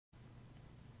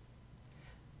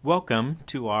Welcome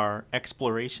to our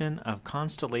exploration of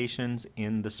constellations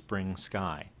in the spring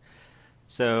sky.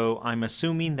 So I'm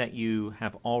assuming that you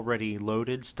have already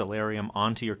loaded Stellarium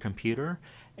onto your computer,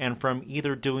 and from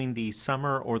either doing the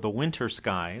summer or the winter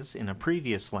skies in a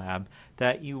previous lab,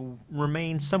 that you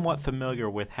remain somewhat familiar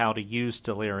with how to use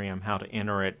Stellarium, how to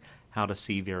enter it, how to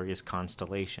see various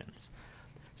constellations.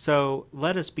 So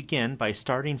let us begin by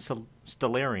starting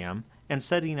Stellarium and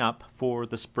setting up for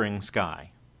the spring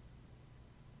sky.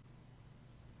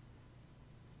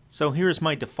 So here's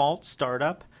my default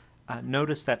startup.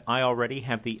 Notice that I already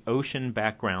have the ocean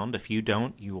background. If you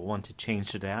don't, you will want to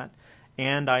change to that.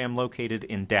 And I am located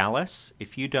in Dallas.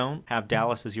 If you don't have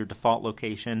Dallas as your default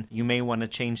location, you may want to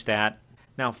change that.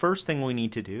 Now, first thing we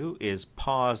need to do is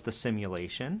pause the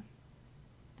simulation.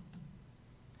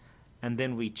 And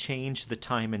then we change the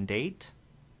time and date.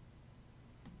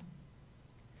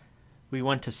 We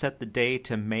want to set the day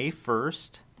to May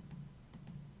 1st.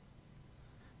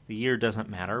 The year doesn't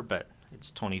matter, but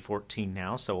it's 2014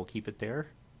 now, so we'll keep it there.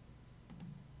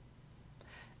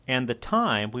 And the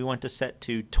time we want to set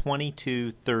to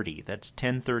 22:30. That's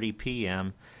 10:30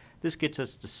 p.m. This gets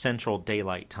us to Central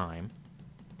Daylight Time.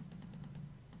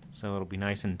 So it'll be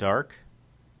nice and dark.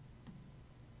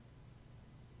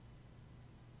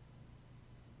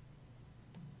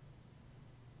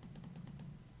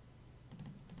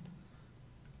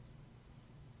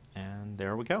 And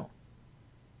there we go.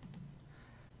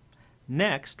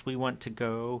 Next, we want to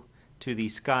go to the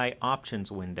Sky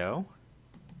Options window,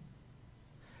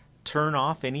 turn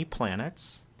off any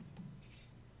planets,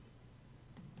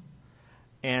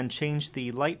 and change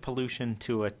the light pollution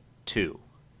to a 2.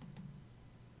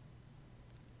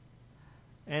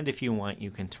 And if you want,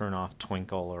 you can turn off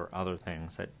twinkle or other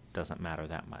things. That doesn't matter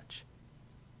that much.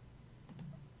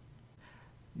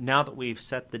 Now that we've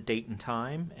set the date and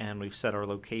time, and we've set our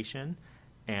location,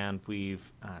 and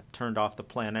we've turned off the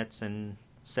planets and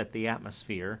set the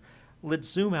atmosphere, let's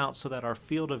zoom out so that our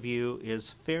field of view is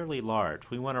fairly large.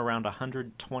 We want around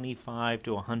 125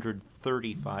 to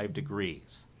 135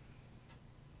 degrees.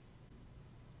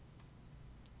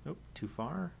 Oh, too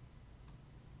far.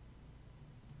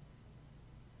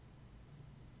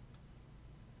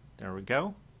 There we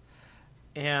go.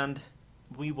 And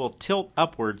we will tilt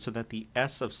upward so that the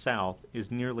S of south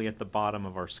is nearly at the bottom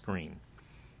of our screen.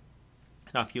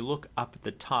 Now, if you look up at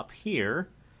the top here,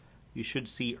 you should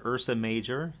see Ursa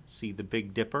Major, see the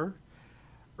Big Dipper.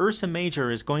 Ursa Major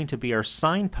is going to be our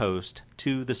signpost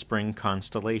to the spring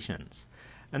constellations.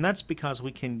 And that's because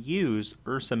we can use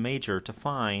Ursa Major to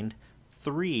find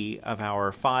 3 of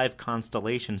our 5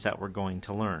 constellations that we're going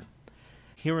to learn.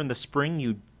 Here in the spring,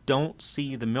 you don't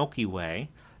see the Milky Way.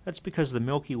 That's because the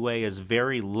Milky Way is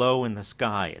very low in the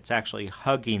sky. It's actually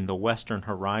hugging the western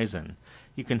horizon.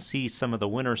 You can see some of the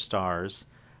winter stars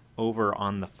over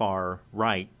on the far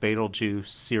right, Betelgeuse,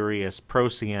 Sirius,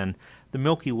 Procyon. The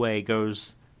Milky Way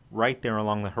goes right there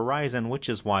along the horizon, which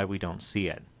is why we don't see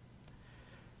it.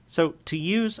 So to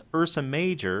use Ursa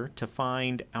Major to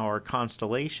find our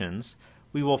constellations,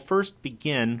 we will first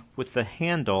begin with the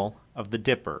handle of the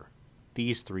Dipper,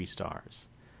 these 3 stars.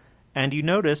 And you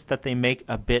notice that they make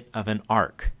a bit of an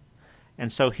arc.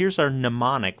 And so here's our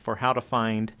mnemonic for how to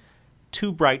find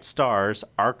 2 bright stars,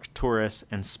 Arcturus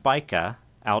and Spica,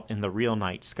 out in the real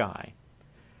night sky.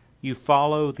 You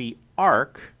follow the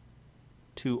arc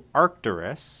to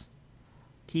Arcturus,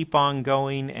 keep on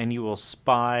going, and you will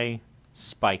spy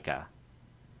Spica.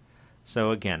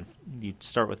 So again, you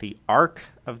start with the arc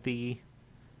of the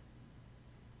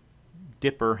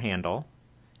Dipper handle,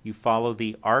 you follow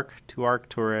the arc to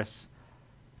Arcturus,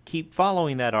 keep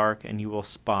following that arc, and you will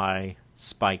spy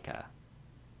Spica.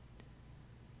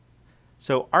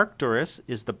 So Arcturus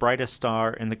is the brightest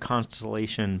star in the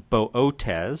constellation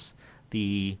Boötes.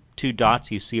 The 2 dots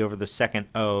you see over the second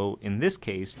O in this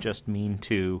case just mean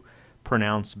to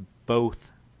pronounce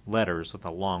both letters with a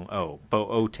long O.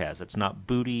 Boötes. It's not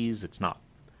booties, it's not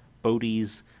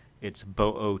boaties, it's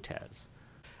Boötes.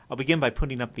 I'll begin by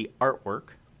putting up the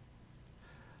artwork.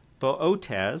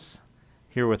 Boötes,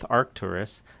 here with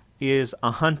Arcturus, is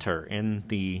a hunter in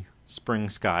the spring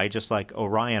sky, just like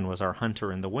Orion was our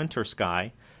hunter in the winter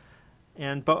sky.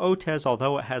 And Boötes,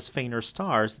 although it has fainter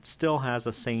stars, it still has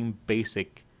the same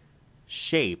basic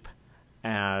shape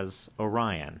as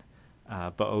Orion.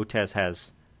 Boötes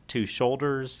has 2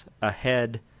 shoulders, a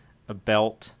head, a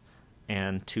belt,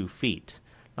 and 2 feet.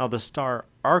 Now the star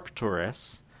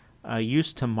Arcturus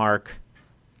used to mark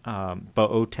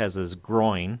Boötes's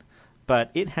groin,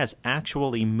 but it has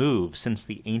actually moved since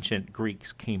the ancient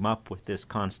Greeks came up with this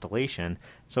constellation,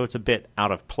 so it's a bit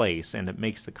out of place, and it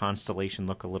makes the constellation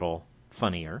look a little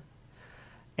funnier.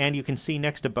 And you can see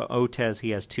next to Boötes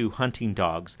he has two hunting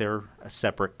dogs. They're a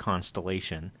separate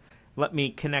constellation. Let me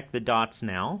connect the dots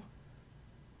now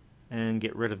and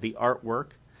get rid of the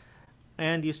artwork.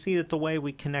 And you see that the way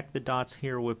we connect the dots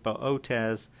here with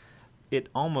Boötes, it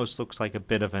almost looks like a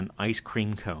bit of an ice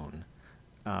cream cone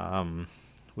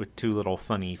with two little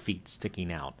funny feet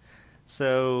sticking out.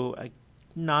 So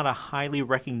not a highly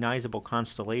recognizable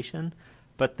constellation,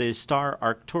 but the star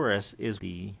Arcturus is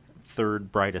the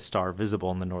third brightest star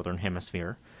visible in the northern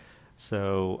hemisphere.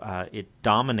 So it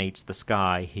dominates the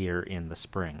sky here in the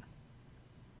spring.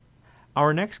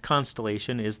 Our next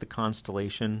constellation is the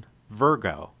constellation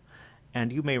Virgo.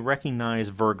 And you may recognize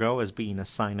Virgo as being a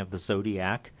sign of the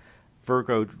zodiac.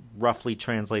 Virgo, roughly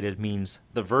translated, means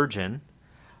the Virgin.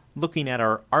 Looking at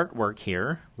our artwork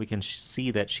here, we can see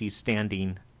that she's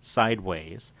standing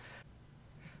sideways.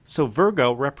 So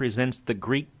Virgo represents the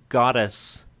Greek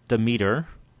goddess Demeter,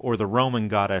 or the Roman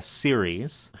goddess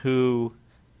Ceres, who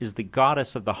is the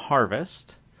goddess of the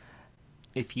harvest.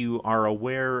 If you are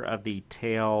aware of the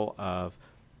tale of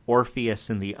Orpheus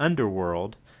in the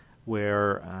underworld,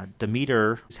 where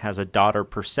Demeter has a daughter,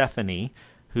 Persephone,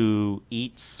 who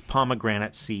eats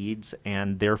pomegranate seeds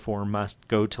and therefore must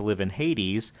go to live in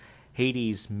Hades.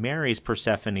 Hades marries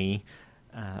Persephone.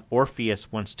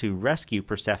 Orpheus wants to rescue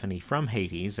Persephone from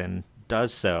Hades and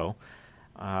does so.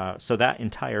 So that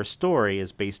entire story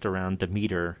is based around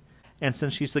Demeter. And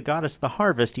since she's the goddess of the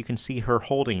harvest, you can see her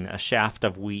holding a shaft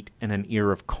of wheat and an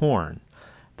ear of corn.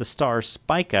 The star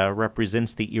Spica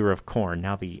represents the ear of corn.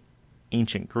 Now, the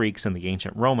ancient Greeks and the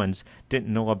ancient Romans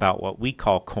didn't know about what we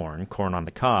call corn on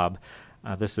the cob.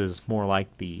 This is more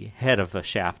like the head of a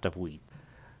shaft of wheat.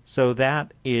 So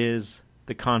that is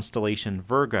the constellation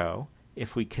Virgo.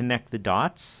 If we connect the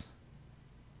dots,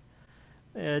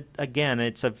 again,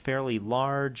 it's a fairly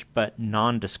large but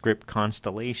nondescript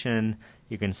constellation.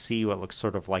 You can see what looks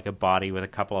sort of like a body with a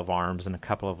couple of arms and a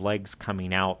couple of legs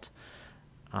coming out,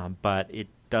 but it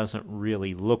doesn't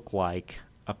really look like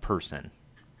a person.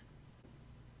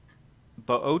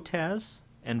 Boötes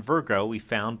and Virgo we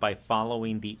found by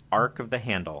following the arc of the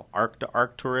handle. Arc to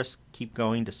Arcturus, keep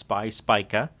going to spy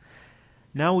Spica.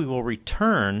 Now we will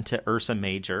return to Ursa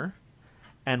Major,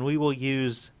 and we will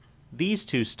use these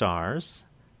two stars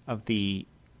of the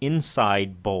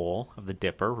inside bowl of the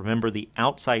Dipper. Remember, the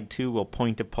outside two will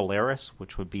point to Polaris,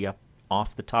 which would be up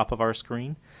off the top of our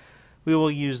screen. We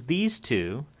will use these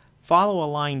two, follow a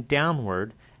line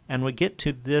downward, and we get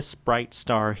to this bright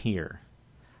star here.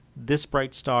 This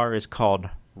bright star is called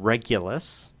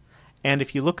Regulus, and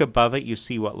if you look above it, you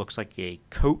see what looks like a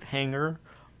coat hanger,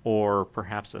 or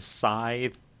perhaps a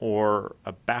scythe, or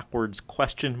a backwards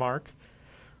question mark.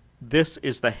 This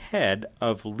is the head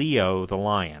of Leo the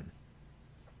lion.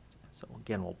 So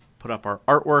again, we'll put up our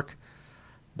artwork.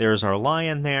 There's our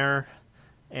lion there,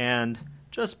 and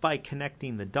just by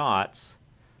connecting the dots,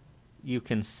 you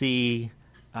can see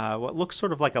what looks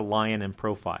sort of like a lion in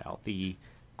profile. The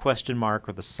question mark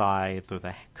or the scythe or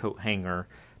the coat hanger,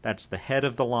 that's the head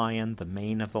of the lion, the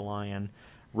mane of the lion.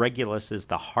 Regulus is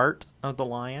the heart of the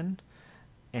lion,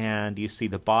 and you see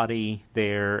the body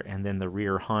there and then the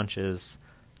rear haunches.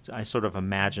 I sort of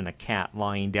imagine a cat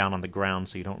lying down on the ground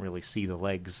so you don't really see the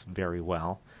legs very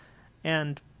well.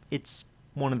 And it's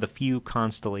one of the few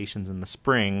constellations in the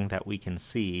spring that we can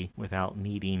see without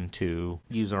needing to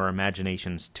use our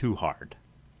imaginations too hard.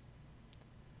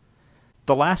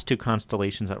 The last two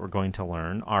constellations that we're going to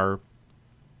learn are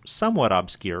somewhat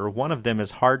obscure. One of them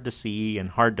is hard to see and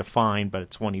hard to find, but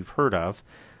it's one you've heard of.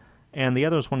 And the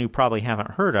other is one you probably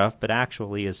haven't heard of, but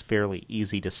actually is fairly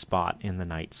easy to spot in the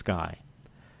night sky.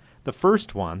 The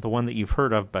first one, the one that you've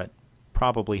heard of but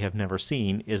probably have never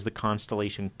seen, is the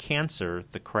constellation Cancer,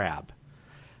 the crab.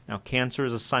 Now, Cancer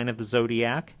is a sign of the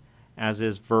zodiac, as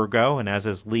is Virgo and as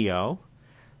is Leo.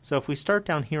 So if we start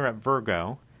down here at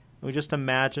Virgo, we just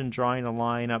imagine drawing a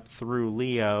line up through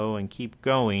Leo and keep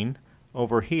going.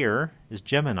 Over here is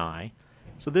Gemini.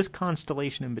 So this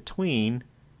constellation in between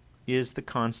is the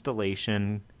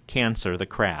constellation Cancer, the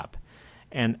crab.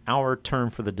 And our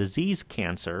term for the disease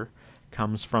cancer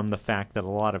comes from the fact that a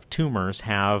lot of tumors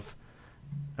have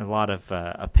a lot of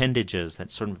appendages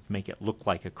that sort of make it look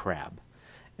like a crab.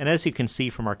 And as you can see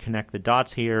from our connect the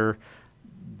dots here,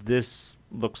 this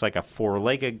looks like a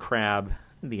four-legged crab.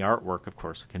 The artwork, of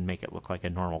course, can make it look like a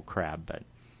normal crab, but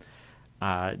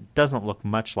it doesn't look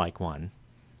much like one.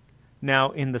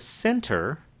 Now, in the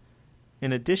center,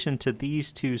 in addition to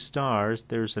these two stars,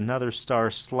 there's another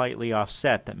star slightly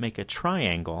offset that make a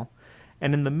triangle,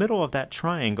 and in the middle of that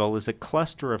triangle is a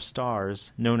cluster of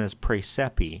stars known as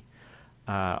Praesepe,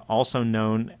 also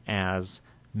known as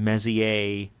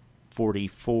Messier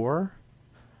 44,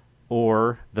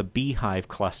 or the beehive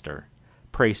cluster.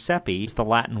 Praesepe is the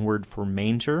Latin word for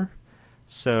manger.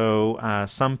 So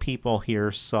some people here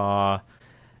saw,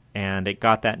 and it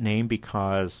got that name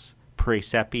because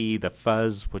Praesepe, the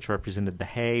fuzz which represented the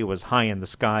hay, was high in the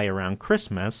sky around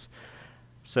Christmas.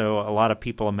 So a lot of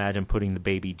people imagine putting the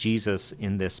baby Jesus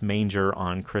in this manger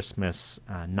on Christmas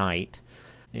night.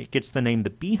 It gets the name the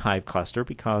beehive cluster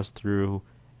because through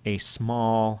a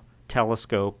small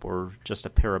telescope or just a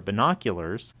pair of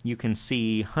binoculars, you can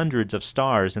see hundreds of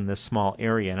stars in this small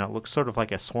area, and it looks sort of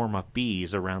like a swarm of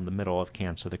bees around the middle of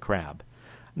Cancer the Crab.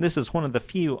 And this is one of the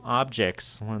few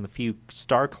objects, one of the few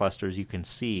star clusters you can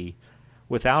see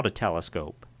without a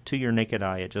telescope. To your naked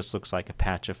eye, it just looks like a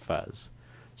patch of fuzz.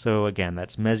 So again,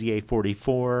 that's Messier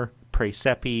 44,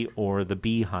 Praesepe, or the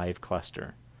beehive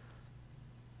cluster.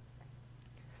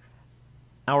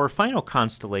 Our final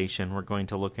constellation we're going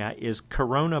to look at is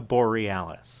Corona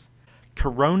Borealis.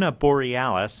 Corona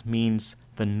Borealis means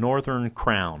the northern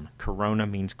crown. Corona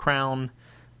means crown,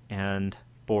 and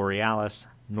Borealis,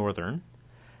 northern.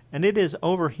 And it is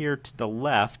over here to the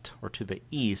left, or to the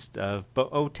east, of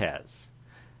Boötes.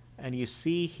 And you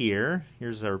see here,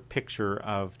 here's our picture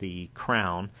of the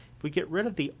crown. If we get rid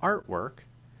of the artwork,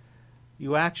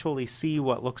 you actually see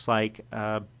what looks like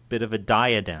a bit of a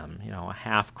diadem, a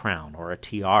half crown or a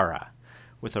tiara,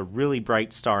 with a really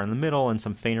bright star in the middle and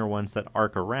some fainter ones that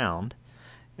arc around.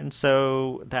 And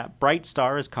so that bright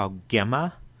star is called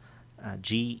Gemma,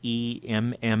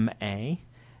 Gemma,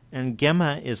 and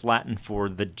Gemma is Latin for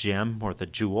the gem or the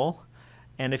jewel.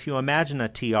 And if you imagine a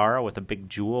tiara with a big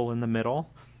jewel in the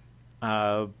middle,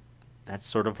 that's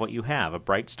sort of what you have, a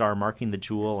bright star marking the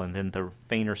jewel and then the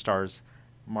fainter stars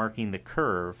marking the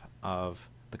curve of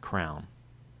the crown.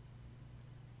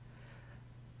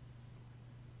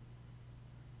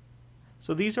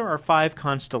 So these are our 5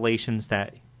 constellations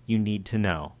that you need to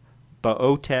know.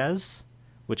 Boötes,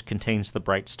 which contains the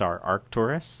bright star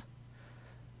Arcturus.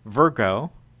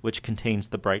 Virgo, which contains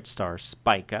the bright star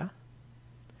Spica.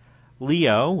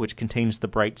 Leo, which contains the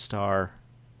bright star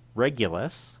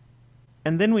Regulus.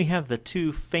 And then we have the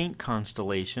 2 faint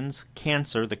constellations,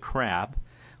 Cancer, the crab,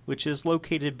 which is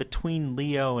located between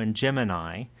Leo and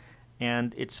Gemini,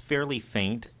 and it's fairly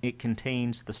faint. It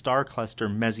contains the star cluster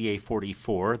Messier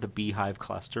 44, the beehive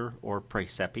cluster, or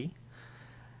Praesepe.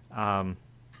 And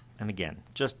again,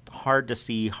 just hard to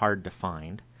see, hard to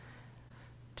find.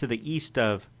 To the east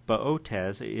of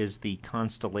Boötes is the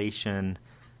constellation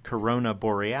Corona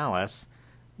Borealis.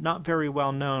 Not very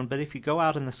well known, but if you go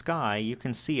out in the sky, you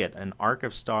can see it, an arc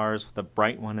of stars with a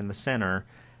bright one in the center.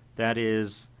 That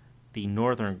is the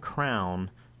northern crown,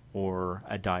 or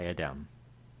a diadem.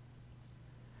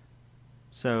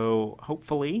 So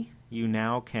hopefully you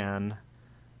now can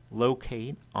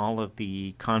locate all of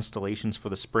the constellations for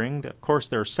the spring. Of course,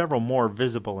 there are several more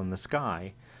visible in the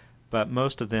sky, but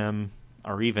most of them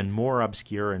are even more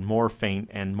obscure and more faint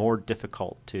and more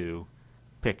difficult to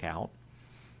pick out.